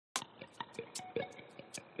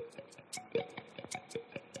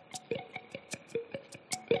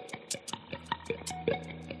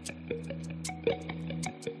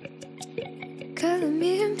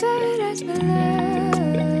paradise, my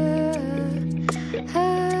love.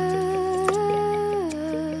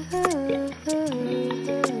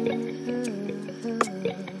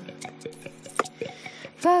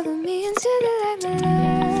 Follow me into the light, my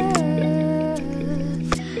love.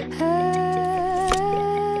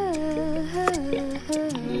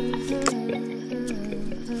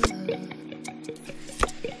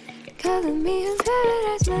 Color me in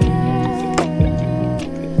paradise, my love.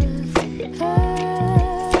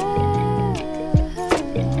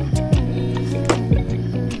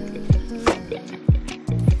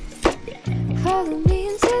 Follow me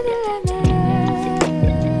into the light, my love.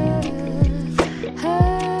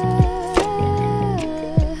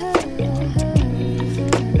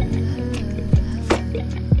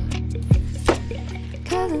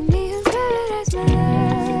 Color me in paradise, my love.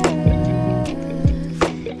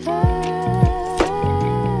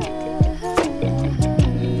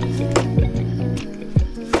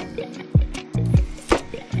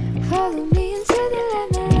 Follow me into the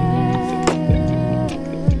light, my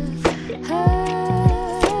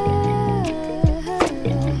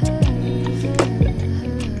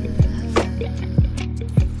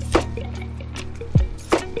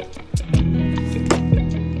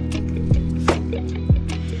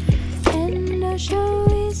and I'll show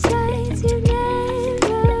you sights you've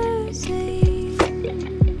never seen.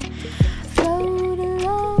 Float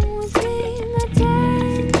along with me, my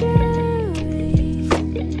tangerine.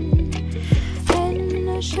 And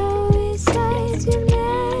I'll show you sights you've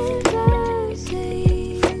never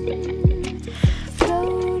seen.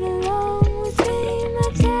 Float along with me, my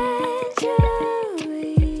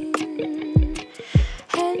tangerine.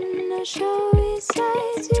 And I'll show you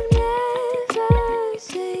sights you've never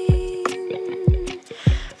seen.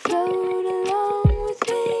 Float along with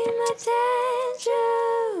me, my tangerine.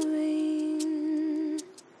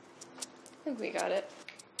 I think we got it.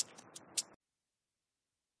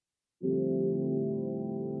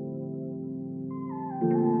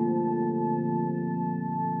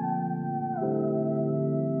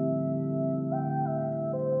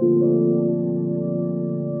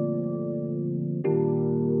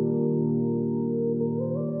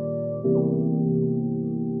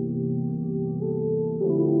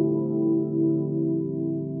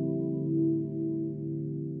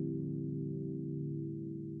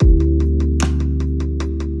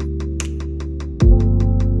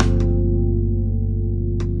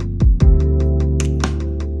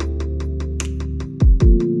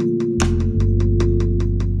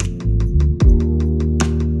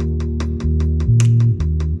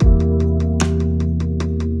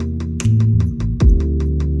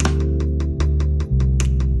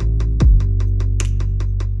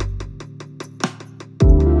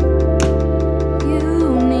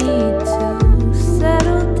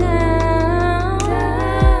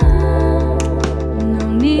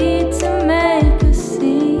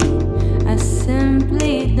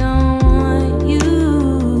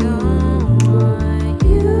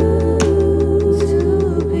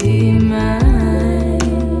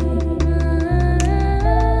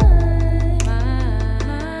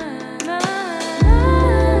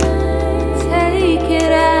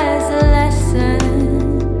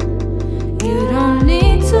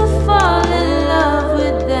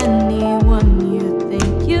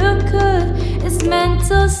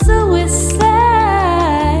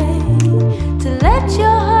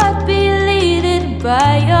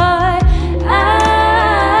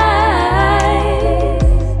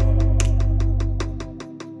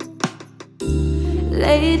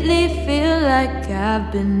 Lately feel like I've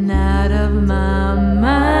been out of my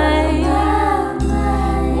mind,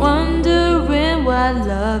 wondering why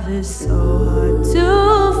love is so hard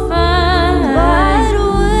to find. But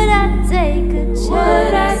would I take a chance?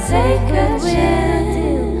 Would I take a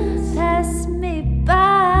chance? Pass me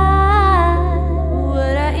by.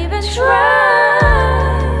 Would I even try?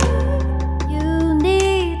 You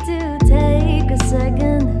need to take a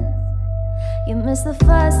second. You missed the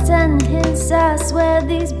first 10 hints. I swear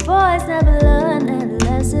these boys never learn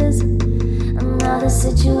adolescence. And all the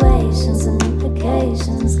situations and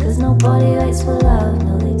implications, 'cause nobody waits for love,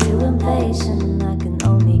 no, they too impatient. I can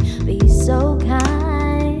only be so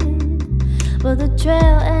kind, but the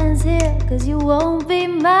trail ends here, 'cause you won't be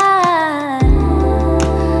mine.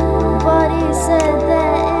 Nobody said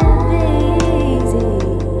that it'd be easy,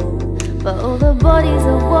 but all the bodies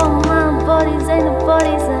that want my bodies ain't the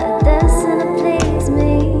bodies that are destined to please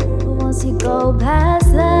me. But once you go past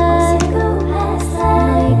that, you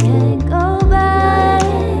can't go back.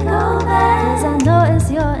 'Cause I notice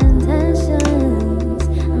your intentions,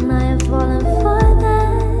 and I have fallen for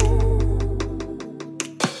that.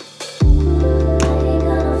 I ain't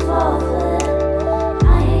gonna fall for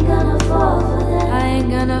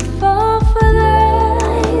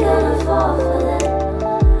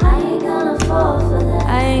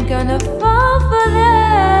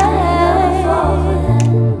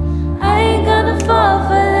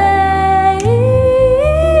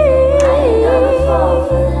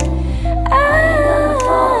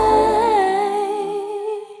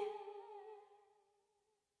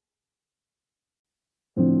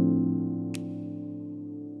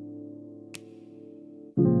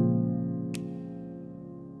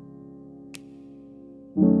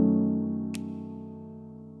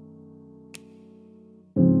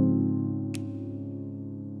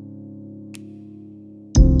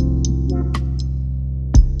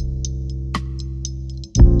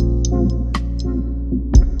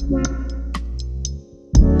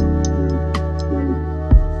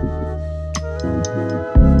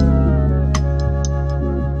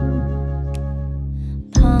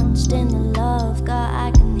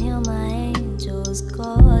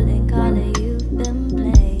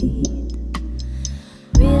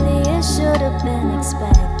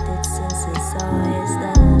unexpected since it's always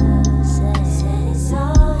the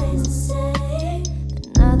same.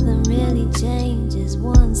 And nothing really changes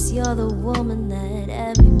once you're the woman that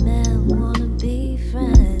every man wanna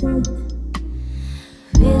befriend.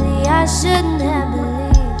 Really, I shouldn't have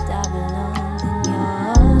believed I belonged in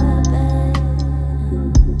your bed.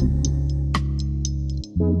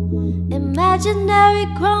 Imaginary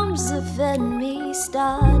crumbs that fed me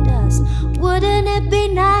stardust. Wouldn't it be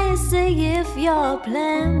nicer if your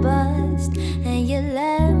plan bust and you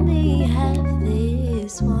let me have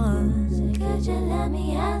this one? Could you let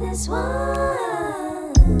me have this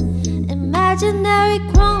one? Imaginary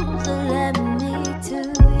crumbs that led me to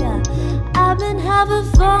ya. I've been having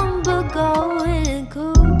fun but going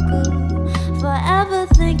cuckoo, forever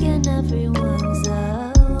thinking everyone's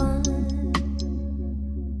the one.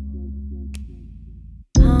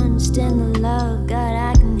 Punched in the love gut,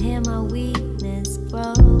 I can hear my weakness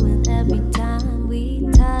growing every time we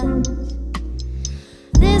touch.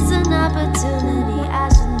 This an opportunity, I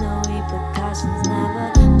should know repercussions never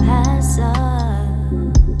pass up.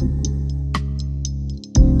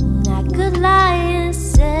 I could lie and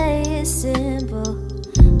say it's simple,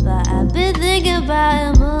 but I've been thinking about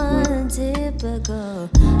him untypical.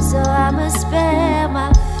 So I'ma spare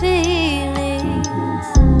my feelings,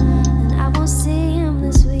 and I won't see him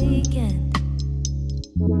this weekend.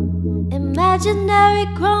 Imaginary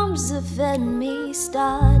crumbs have fed me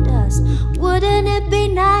stardust. Wouldn't it be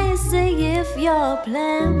nicer if your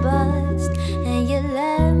plan bust and you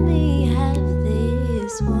let me have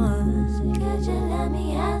this one? Could you let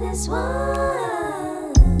me have this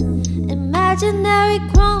one? Imaginary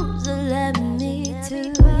crumbs that led me to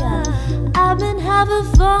ya. I've been having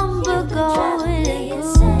fun but going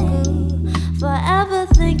cuckoo, forever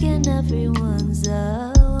thinking everyone's the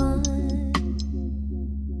one.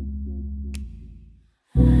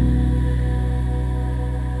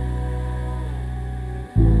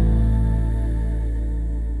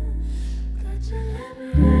 Could you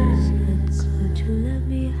let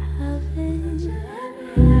me have it?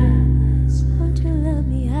 Could you let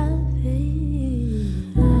me have it?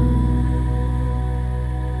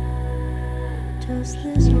 Just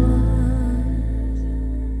this once.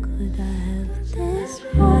 Could I have this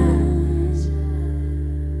once?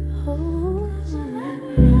 Oh.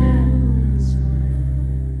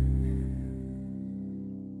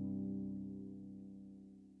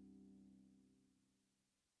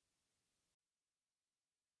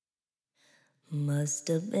 Must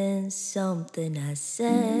have been something I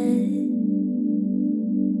said.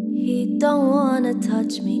 He don't wanna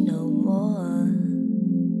touch me no more.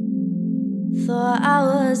 Thought I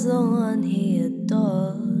was the one he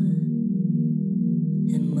adored.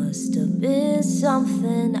 It must have been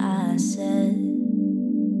something I said.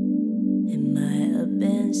 It might have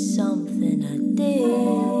been something I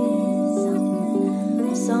did.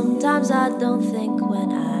 Sometimes I don't think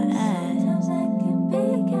when I act.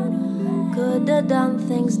 Could have done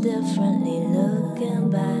things differently looking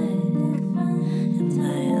back. It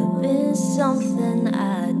might have been something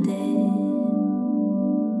I did,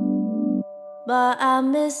 but I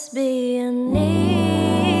miss being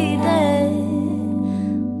needed,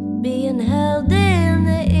 being held in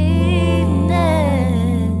the evening,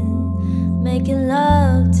 making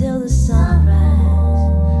love till the sunrise.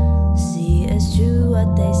 See, it's true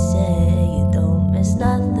what they say, you don't miss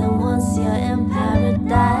nothing once you're in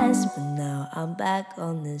paradise. But now I'm back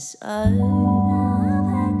on this earth,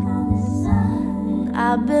 and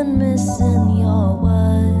I've been missing your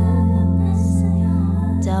words.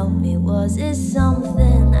 Tell me, was it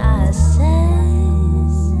something I said,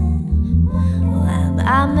 or am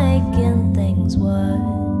I making things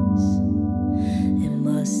worse? It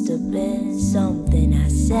must have been something I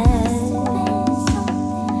said,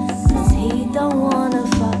 'cause he don't wanna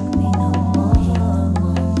fuck me no more.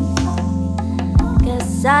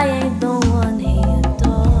 Guess I ain't the one he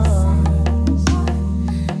adores.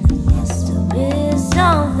 It must have been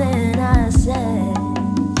something I said.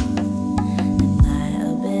 It might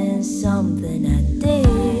have been something I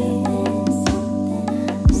did.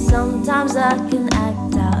 Sometimes I can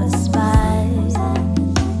act out of spite.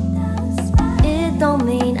 It don't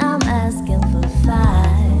mean I'm asking for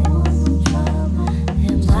fight.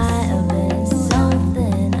 It might have been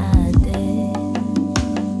something I did,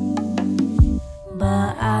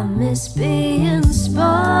 but I miss being spoiled.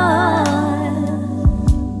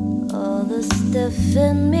 All the stuff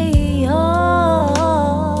in me oiled,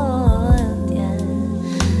 yeah.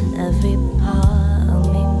 Every part of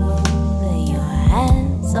me moving, your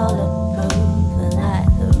hands all approving,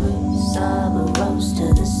 like the roots of a rose to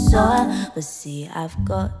the soil. But see, I've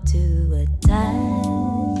got too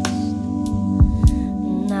attached.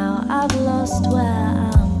 now I've lost where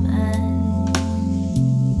I'm at.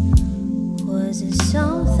 Was it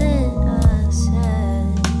something